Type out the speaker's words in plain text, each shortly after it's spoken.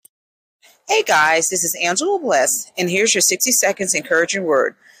Hey guys, this is Angela Bless, and here's your 60 seconds encouraging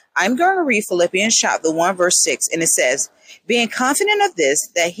word. I'm going to read Philippians chapter 1, verse 6, and it says, being confident of this,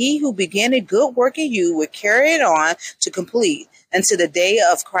 that he who began a good work in you will carry it on to complete until the day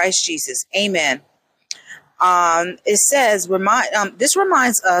of Christ Jesus. Amen. It says, this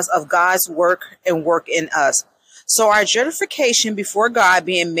reminds us of God's work and work in us. So our justification before God,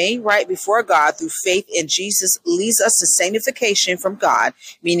 being made right before God through faith in Jesus, leads us to sanctification from God,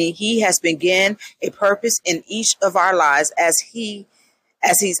 meaning he has begun a purpose in each of our lives as he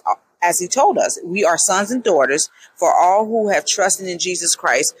told us. We are sons and daughters for all who have trusted in Jesus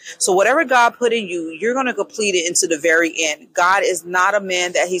Christ. So whatever God put in you, you're going to complete it into the very end. God is not a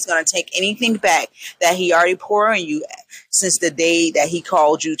man that he's going to take anything back that he already poured on you since the day that he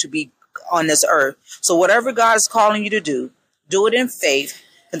called you to be on this earth. So whatever God is calling you to do it in faith,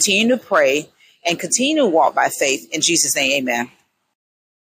 continue to pray, and continue to walk by faith. In Jesus' name, amen.